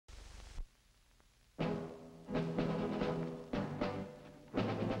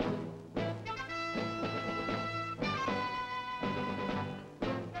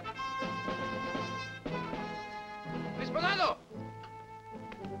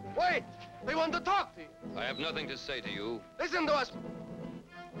Wait! They want to talk to you. I have nothing to say to you. Listen to us.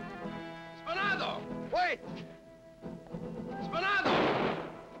 Spanado! Wait! Spanado!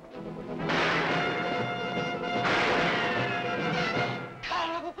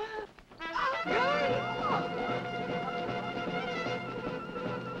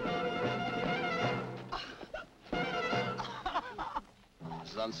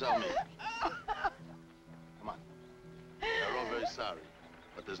 Mrs. Anselmi. Come on. We're all very sorry,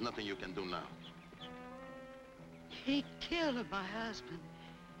 but there's nothing you can do now. He killed my husband.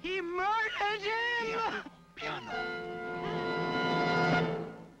 He murdered him! Piano.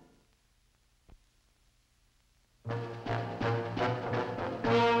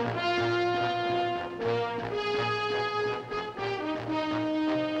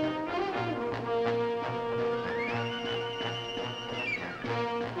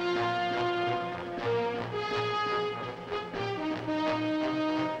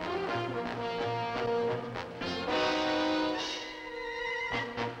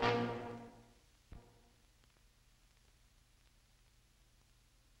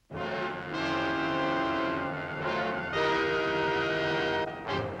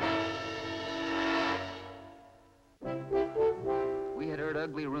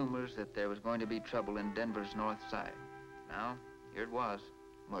 Ugly rumors that there was going to be trouble in Denver's north side. Now, here it was,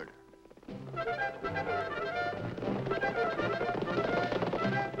 murder.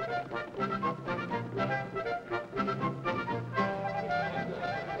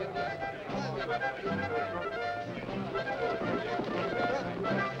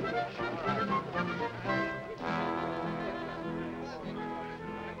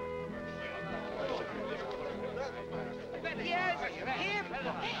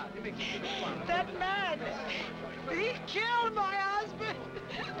 That man, he killed my husband.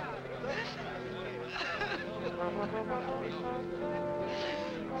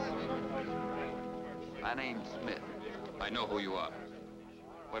 My name's Smith. I know who you are.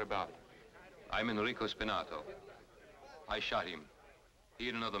 What about it? I'm Enrico Spinato. I shot him. He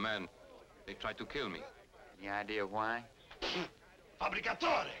and another man, they tried to kill me. Any idea why?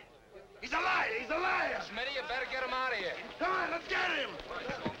 Fabricatore! He's a liar! He's a liar! Smitty, you better get him out of here. Come on, let's get him!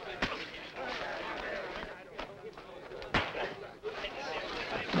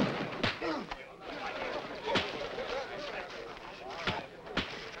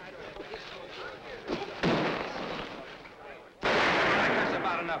 There's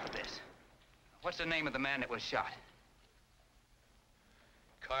about enough of this. What's the name of the man that was shot?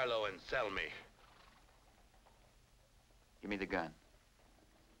 Carlo Anselmi. Give me the gun.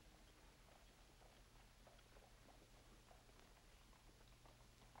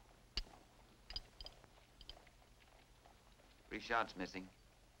 Three shots missing.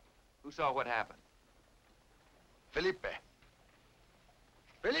 Who saw what happened? Felipe.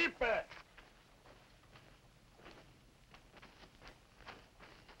 Felipe!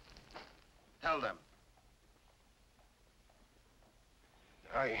 Tell them.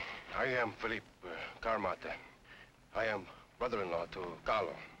 I am Felipe Carmate. I am brother-in-law to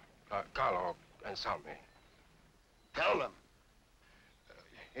Carlo. Carlo Anselmi. Tell them.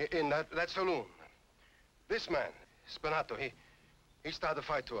 In that saloon, this man, Spinato, he started a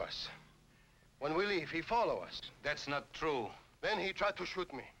fight to us. When we leave, he follow us. That's not true. Then he tried to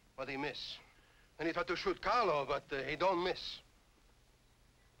shoot me, but he missed. Then he tried to shoot Carlo, but he don't miss.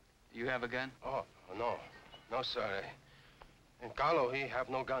 Do you have a gun? Oh, no. No, sir. And Carlo, he have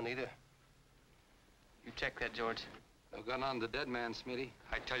no gun either. You check that, George. No gun on the dead man, Smitty.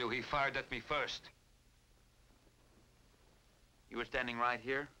 I tell you, he fired at me first. You were standing right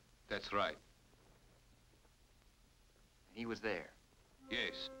here? That's right. He was there.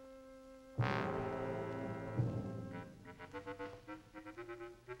 Yes.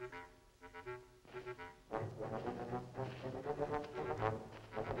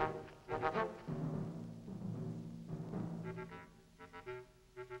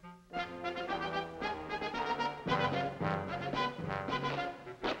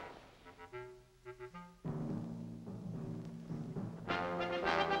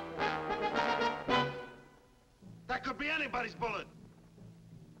 That could be anybody's bullet.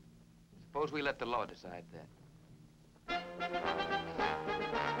 Suppose we let the law decide that.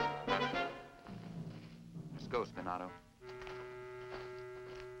 Let's go, Spinato.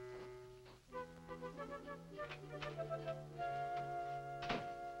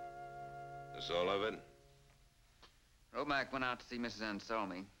 That's all of it? Romack went out to see Mrs.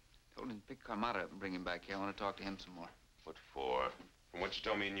 Anselmi. Told him to pick Carmata up and bring him back here. I want to talk to him some more. What for? From what you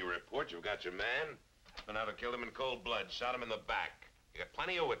told me in your report, you've got your man. Spinato killed him in cold blood, shot him in the back. You got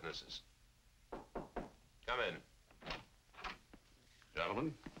plenty of witnesses. Come in. Gentlemen.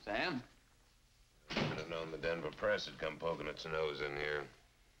 gentlemen. Sam? Should have known the Denver press had come poking its nose in here.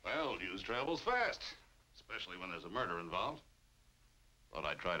 Well, news travels fast, especially when there's a murder involved. Thought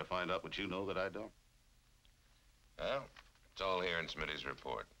I'd try to find out what you know that I don't. Well, it's all here in Smitty's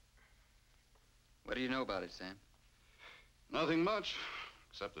report. What do you know about it, Sam? Nothing much,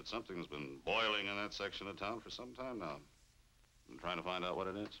 except that something's been boiling in that section of town for some time now. I'm trying to find out what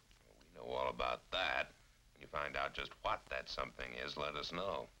it is. We know all about that. When you find out just what that something is, let us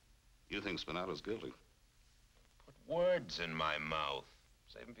know. You think Spinato's guilty? Put words in my mouth.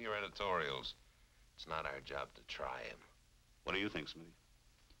 Save him for your editorials. It's not our job to try him. What do you think, Smitty?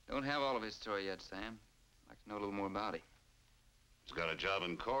 Don't have all of his story yet, Sam. I'd like to know a little more about him. He's got a job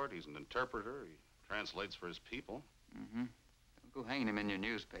in court. He's an interpreter. He translates for his people. Mm-hmm. Don't go hanging him in your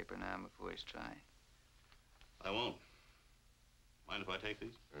newspaper now before he's tried. I won't. Mind if I take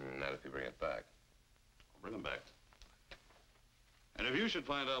these? Not if you bring it back. I'll bring them back. And if you should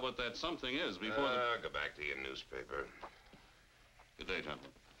find out what that something is before Go back to your newspaper. Good day,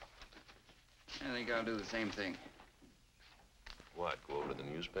 gentlemen. I think I'll do the same thing. What, go over to the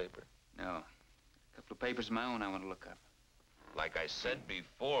newspaper? No. A couple of papers of my own I want to look up. Like I said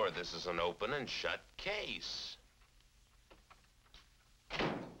before, this is an open and shut case.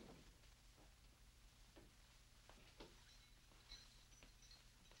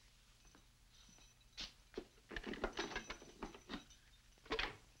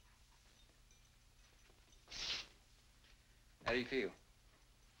 How do you feel?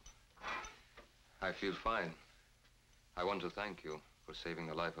 I feel fine. I want to thank you for saving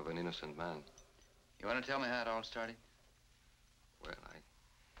the life of an innocent man. You want to tell me how it all started? Well,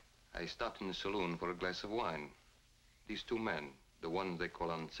 I stopped in the saloon for a glass of wine. These two men, the ones they call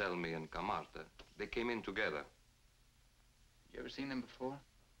Anselmi and Camarta, they came in together. You ever seen them before?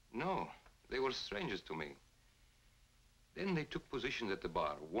 No, they were strangers to me. Then they took positions at the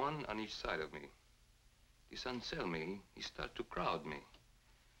bar, one on each side of me. This Anselmi, he started to crowd me.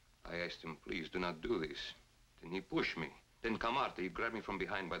 I asked him, please do not do this. Then he pushed me. Then Camarta, he grabbed me from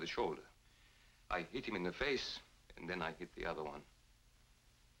behind by the shoulder. I hit him in the face, and then I hit the other one.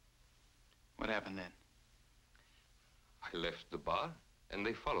 What happened then? I left the bar, and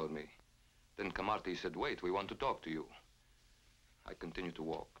they followed me. Then Camarta, he said, wait, we want to talk to you. I continued to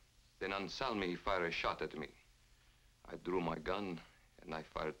walk. Then Anselmi, he fired a shot at me. I drew my gun, and I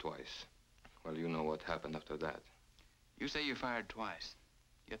fired twice. Well, you know what happened after that. You say you fired twice,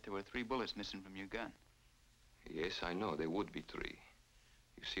 yet there were 3 bullets missing from your gun. Yes, I know. There would be 3.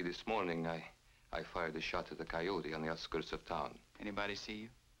 You see, this morning, I fired a shot at the coyote on the outskirts of town. Anybody see you?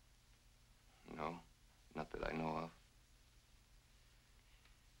 No, not that I know of.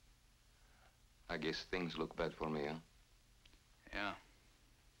 I guess things look bad for me, huh? Yeah.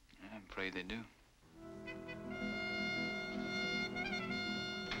 I'm afraid they do.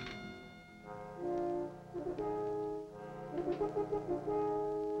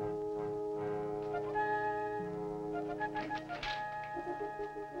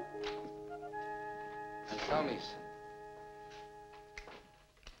 Anselmi's.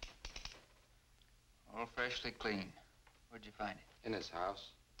 All freshly clean. Where'd you find it? In his house.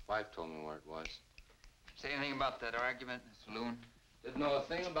 Wife told me where it was. Say anything about that argument in the saloon? Didn't know a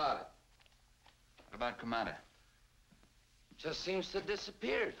thing about it. What about Kamada? Just seems to have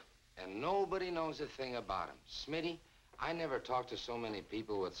disappeared. And nobody knows a thing about him. Smitty, I never talked to so many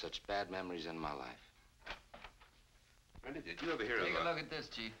people with such bad memories in my life. Randy, did you ever hear of Take a look at this,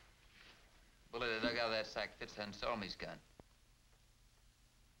 Chief. Bullet I dug out of that sack fits Anselmi's gun.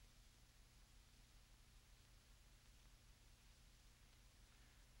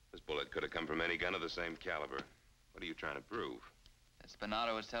 This bullet could have come from any gun of the same caliber. What are you trying to prove? That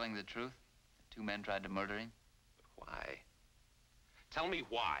Spinato was telling the truth? The 2 men tried to murder him? But why? Tell me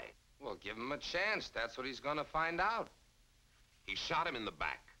why. Well, give him a chance. That's what he's gonna find out. He shot him in the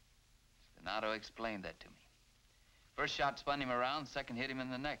back. Spinato explained that to me. First shot spun him around, second hit him in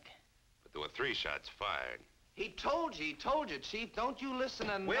the neck. But there were 3 shots fired. He told you, Chief. Don't you listen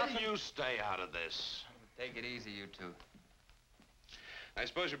to Will nothing. you stay out of this? Take it easy, you 2. I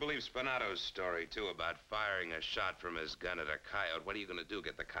suppose you believe Spinato's story, too, about firing a shot from his gun at a coyote. What are you going to do,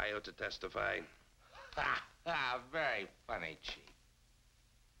 get the coyote to testify? Very funny, Chief.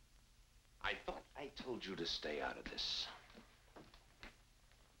 I thought I told you to stay out of this.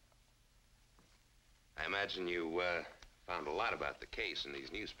 I imagine you, found a lot about the case in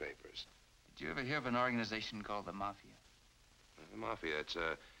these newspapers. Did you ever hear of an organization called the Mafia? The Mafia, it's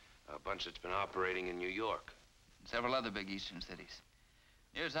a bunch that's been operating in New York. And several other big eastern cities.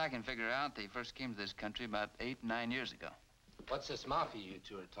 Near as I can figure out, they first came to this country about 8, 9 years ago. What's this mafia you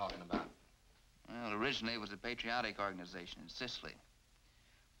 2 are talking about? Well, originally it was a patriotic organization in Sicily.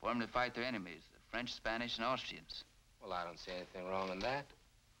 for them to fight their enemies, the French, Spanish, and Austrians. Well, I don't see anything wrong in that.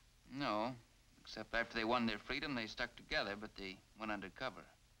 No, except after they won their freedom, they stuck together, but they went undercover.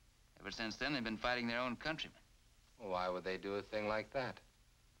 Ever since then, they've been fighting their own countrymen. Well, why would they do a thing like that?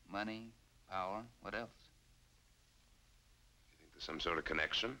 Money, power, what else? You think there's some sort of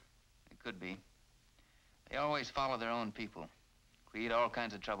connection? It could be. They always follow their own people, create all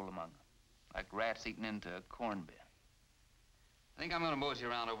kinds of trouble among them, like rats eating into a corn bin. I think I'm gonna mosey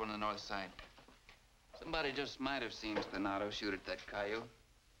around over on the north side. Somebody just might have seen Spinato shoot at that coyote.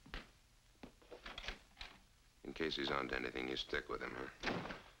 In case he's on to anything, you stick with him, huh?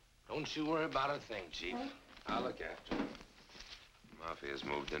 Don't you worry about a thing, Chief. I'll look after him. Mafia's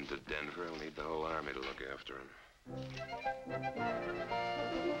moved into Denver. We'll need the whole army to look after him.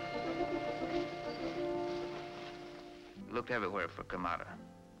 We looked everywhere for Camara,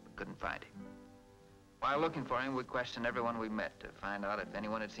 but couldn't find him. While looking for him, we questioned everyone we met to find out if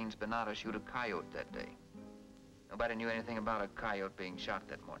anyone had seen Spinato shoot a coyote that day. Nobody knew anything about a coyote being shot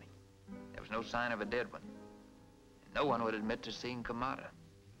that morning. There was no sign of a dead one. And no one would admit to seeing Camara.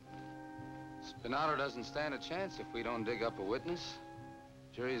 Spinato doesn't stand a chance if we don't dig up a witness.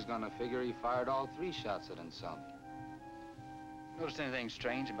 Jury's gonna figure he fired all 3 shots at Anselmi. Noticed anything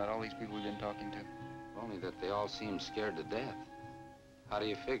strange about all these people we've been talking to? Only that they all seem scared to death. How do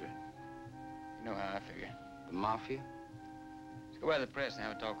you figure? You know how I figure. The Mafia? Let's go by the press and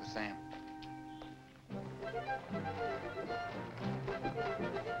have a talk with Sam.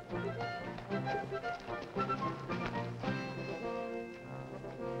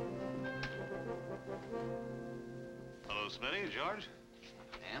 Hello, Smitty, George.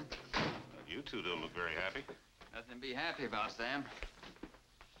 Sam? You two don't look very happy. Nothing to be happy about, Sam.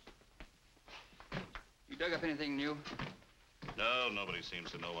 You dug up anything new? No, nobody seems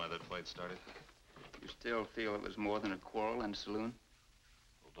to know why that fight started. You still feel it was more than a quarrel in a saloon?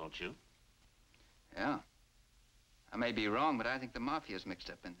 Well, don't you? Yeah. I may be wrong, but I think the Mafia's mixed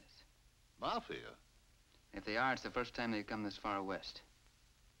up in this. Mafia? If they are, it's the first time they've come this far west.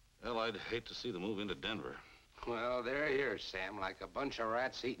 Well, I'd hate to see them move into Denver. Well, they're here, Sam, like a bunch of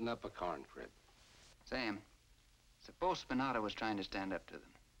rats eating up a corn crib. Sam, suppose Spinato was trying to stand up to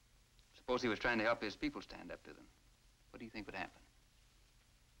them. Suppose he was trying to help his people stand up to them. What do you think would happen?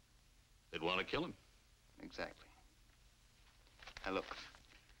 They'd want to kill him. Exactly. Now, look.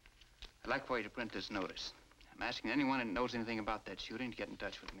 I'd like for you to print this notice. I'm asking anyone that knows anything about that shooting to get in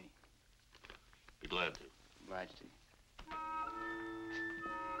touch with me. Be glad to. Obliged to you.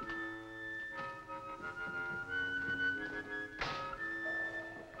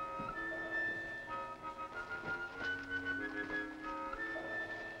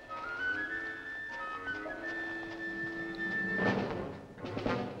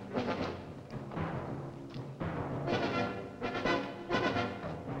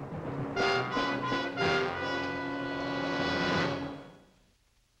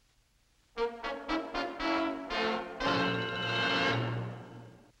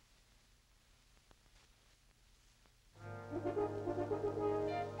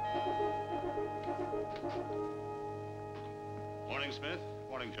 Morning, Smith.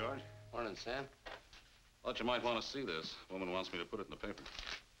 Morning, George. Morning, Sam. Thought you might want to see this. Woman wants me to put it in the paper.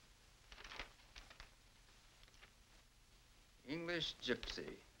 English gypsy,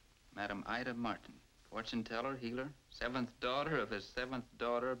 Madam Ida Martin, fortune teller, healer, 7th daughter of his 7th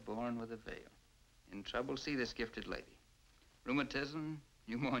daughter born with a veil. In trouble, see this gifted lady. Rheumatism,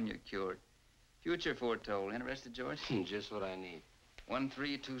 pneumonia cured. Future foretold. Interested, George? Just what I need.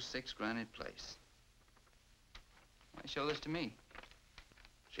 1326 Granite Place. Why show this to me?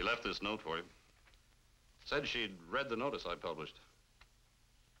 She left this note for you. Said she'd read the notice I published.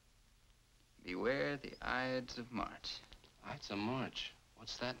 Beware the Ides of March. Ides of March?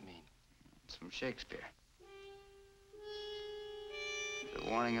 What's that mean? It's from Shakespeare. The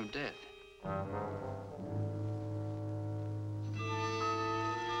warning of death.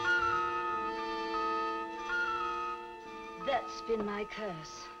 That's been my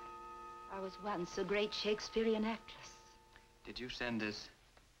curse. I was once a great Shakespearean actress. Did you send this?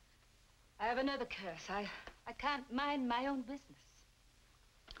 I have another curse. I can't mind my own business.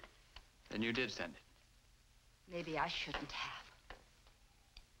 Then you did send it. Maybe I shouldn't have.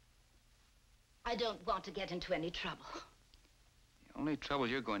 I don't want to get into any trouble. The only trouble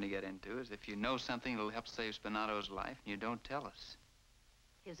you're going to get into is if you know something that'll help save Spinato's life and you don't tell us.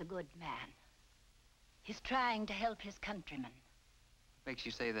 He's a good man. He's trying to help his countrymen. What makes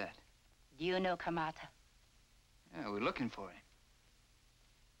you say that? Do you know Kamata? Yeah, we're looking for him.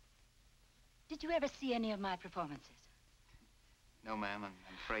 Did you ever see any of my performances? No, ma'am, I'm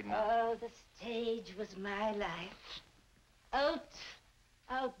afraid not. Oh, the stage was my life. Out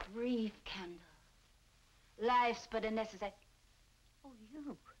brief candle. Life's but a necessary... Oh,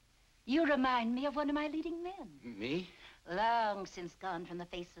 you. You remind me of one of my leading men. Me? Long since gone from the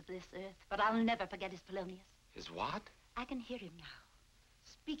face of this earth, but I'll never forget his Polonius. His what? I can hear him now,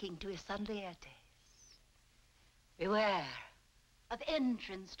 speaking to his son Laertes. Beware of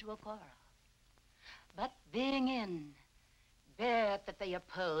entrance to a quarrel, but being in, bear that they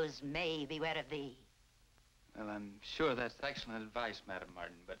oppose may beware of thee. Well, I'm sure that's excellent advice, Madam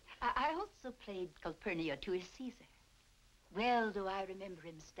Martin, but... I also played Calpurnia to his Caesar. Well do I remember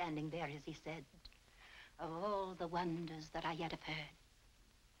him standing there as he said, of all the wonders that I yet have heard,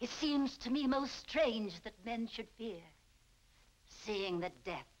 it seems to me most strange that men should fear, seeing that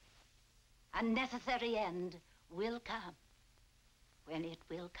death, a necessary end, will come when it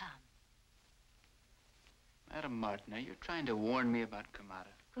will come. Madam Martin, are you trying to warn me about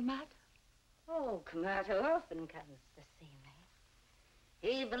Kamada? Kamada? Oh, Kamada often comes to see me.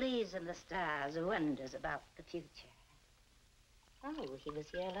 He believes in the stars, wonders about the future. Oh, he was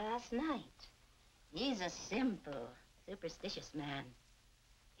here last night. He's a simple, superstitious man.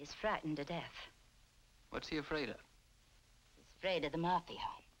 He's frightened to death. What's he afraid of? He's afraid of the Mafia.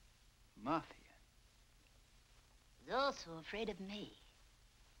 Mafia? He's also afraid of me.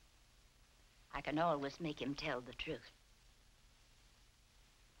 I can always make him tell the truth.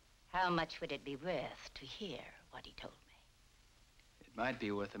 How much would it be worth to hear what he told me? It might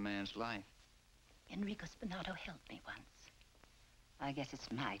be worth a man's life. Enrico Spinato helped me once. I guess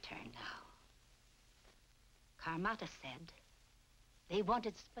it's my turn now. Carmata said they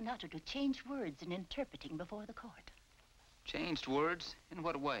wanted Spinato to change words in interpreting before the court. Changed words? In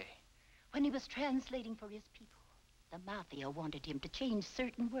what way? When he was translating for his people, the Mafia wanted him to change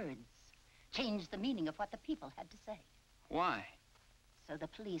certain words, change the meaning of what the people had to say. Why? So the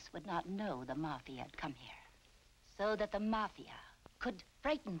police would not know the Mafia had come here. So that the Mafia could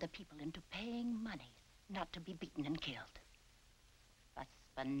frighten the people into paying money not to be beaten and killed. But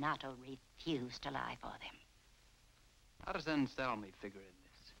Spinato refused to lie for them. How does Anselmi figure in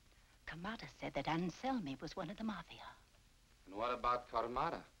this? Kamada said that Anselmi was one of the Mafia. And what about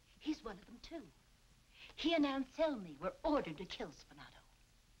Carmada? He's one of them, too. He and Anselmi were ordered to kill Spinato.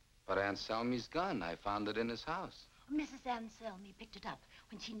 But Anselmi's gun, I found it in his house. Mrs. Anselmi picked it up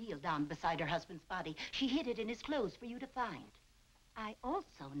when she kneeled down beside her husband's body. She hid it in his clothes for you to find. I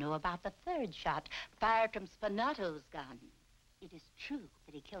also know about the third shot fired from Spinato's gun. It is true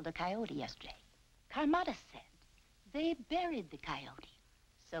that he killed a coyote yesterday. Carmada said they buried the coyote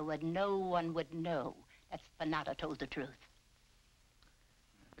so that no one would know that Spinato told the truth.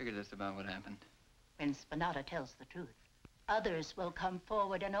 I figured that's about what happened. When Spinato tells the truth, others will come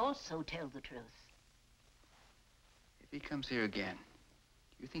forward and also tell the truth. If he comes here again,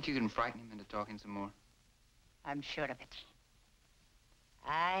 do you think you can frighten him into talking some more? I'm sure of it.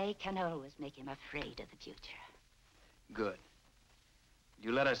 I can always make him afraid of the future. Good.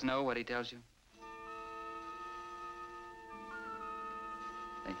 You let us know what he tells you?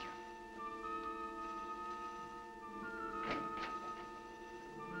 Thank you.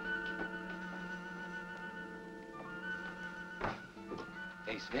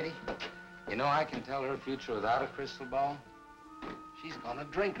 Hey, Smitty, you know I can tell her future without a crystal ball? She's gonna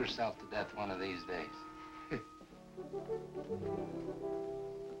drink herself to death one of these days.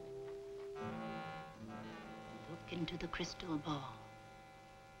 Look into the crystal ball.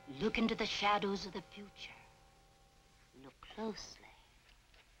 Look into the shadows of the future. Look closely.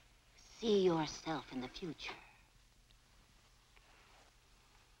 See yourself in the future.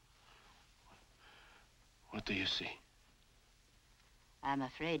 What do you see? I'm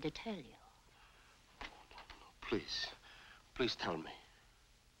afraid to tell you. Please, please tell me.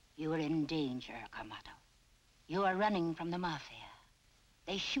 You are in danger, Carmato. You are running from the Mafia.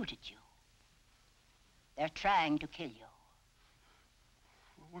 They shoot at you. They're trying to kill you.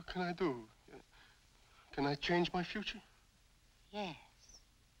 What can I do? Can I change my future? Yes.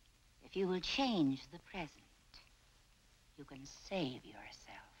 If you will change the present, you can save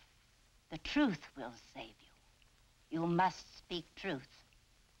yourself. The truth will save you. You must speak truth.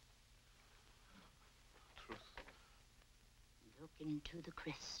 Truth. Look into the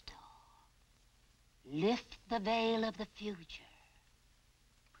crystal. Lift the veil of the future.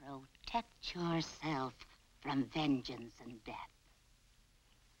 Protect yourself from vengeance and death.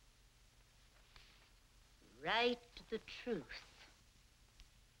 Write the truth.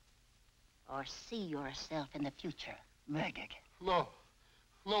 Or see yourself in the future murdered. No.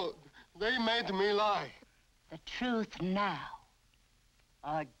 No, they made me lie. The truth now,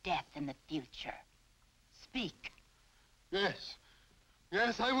 or death in the future. Speak. Yes.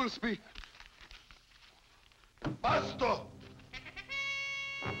 Yes, I will speak. Basto!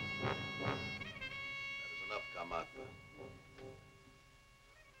 Camata.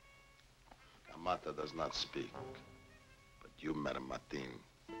 Camata does not speak, but you, Madame Martin.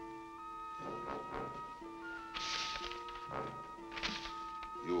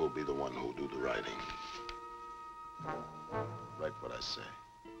 You will be the one who will do the writing. Write what I say.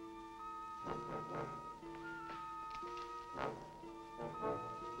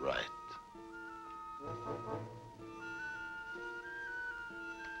 Right.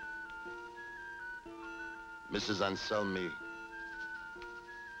 Mrs. Anselmi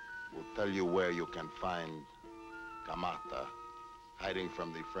will tell you where you can find Camata hiding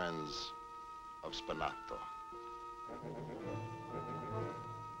from the friends of Spinato.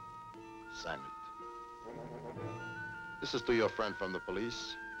 Sign it. This is to your friend from the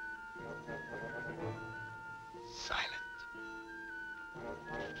police. Sign it.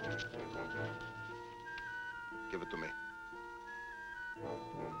 Give it to me.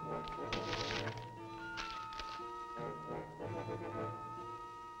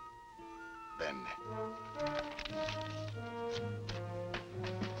 Bene.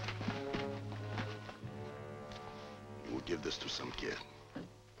 You will give this to some kid.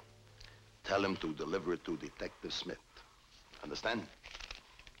 Tell him to deliver it to Detective Smith. Understand?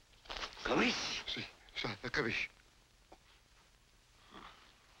 Capisci? Sì, capisci.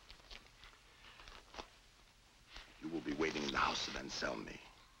 You will be waiting in the house of Anselmi.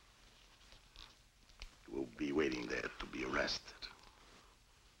 You will be waiting there to be arrested.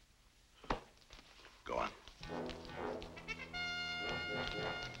 Go on.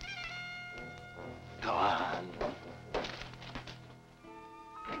 Go on.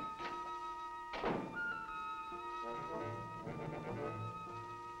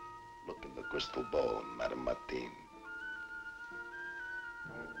 Look in the crystal ball, Madame Martin.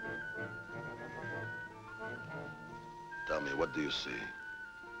 Tell me, what do you see?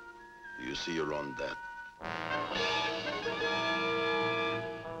 Do you see your own death?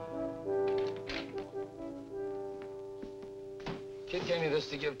 Kid gave me this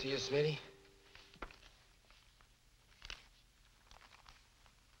to give to you, Smitty.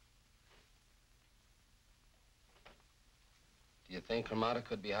 Do you think Camata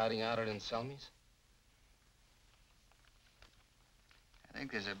could be hiding out at Anselmi's? I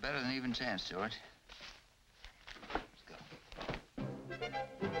think there's a better than even chance, George. Let's go.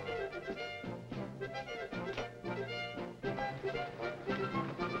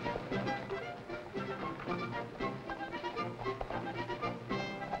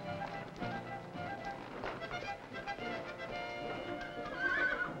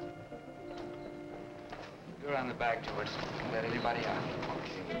 You're on the back, George. Don't let anybody out.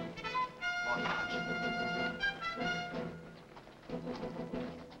 Okay. Come on, George.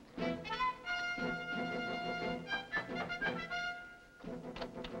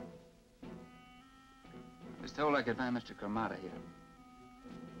 I was told I could find Mr. Camata here.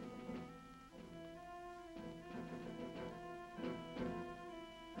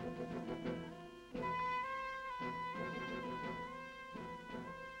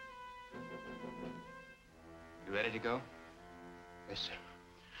 You ready to go? Yes, sir.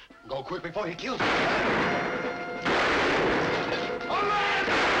 Go quick before he kills me.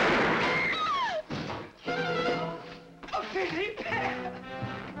 Oh, Felipe!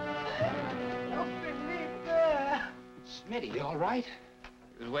 Oh, Felipe! Smitty, you all right?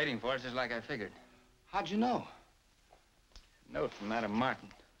 He was waiting for us just like I figured. How'd you know? Note from Madame Martin.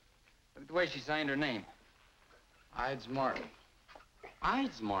 Look at the way she signed her name. Ides Martin.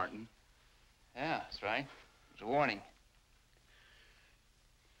 Ides Martin? Yeah, that's right. It was a warning.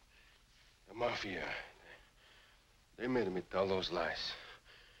 The mafia. They made me tell those lies.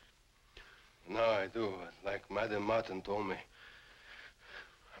 Now I do, like Madame Martin told me.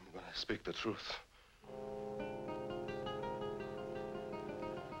 I'm gonna speak the truth.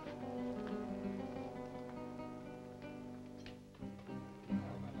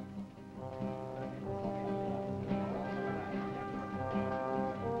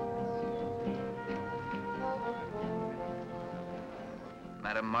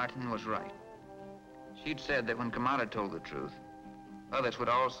 Madame Martin was right. She'd said that when Camata told the truth, others would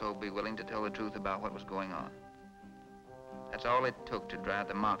also be willing to tell the truth about what was going on. That's all it took to drive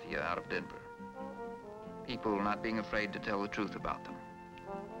the mafia out of Denver. People not being afraid to tell the truth about them.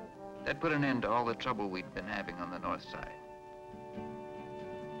 That put an end to all the trouble we'd been having on the north side.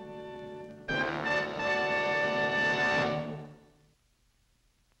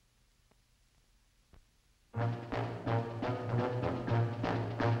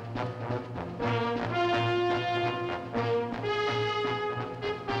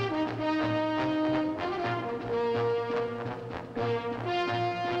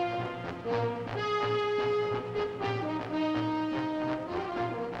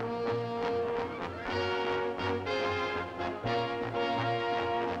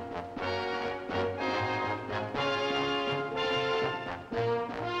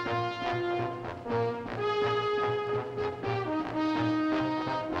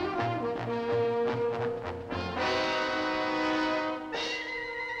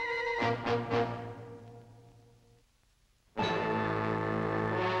 Thank you.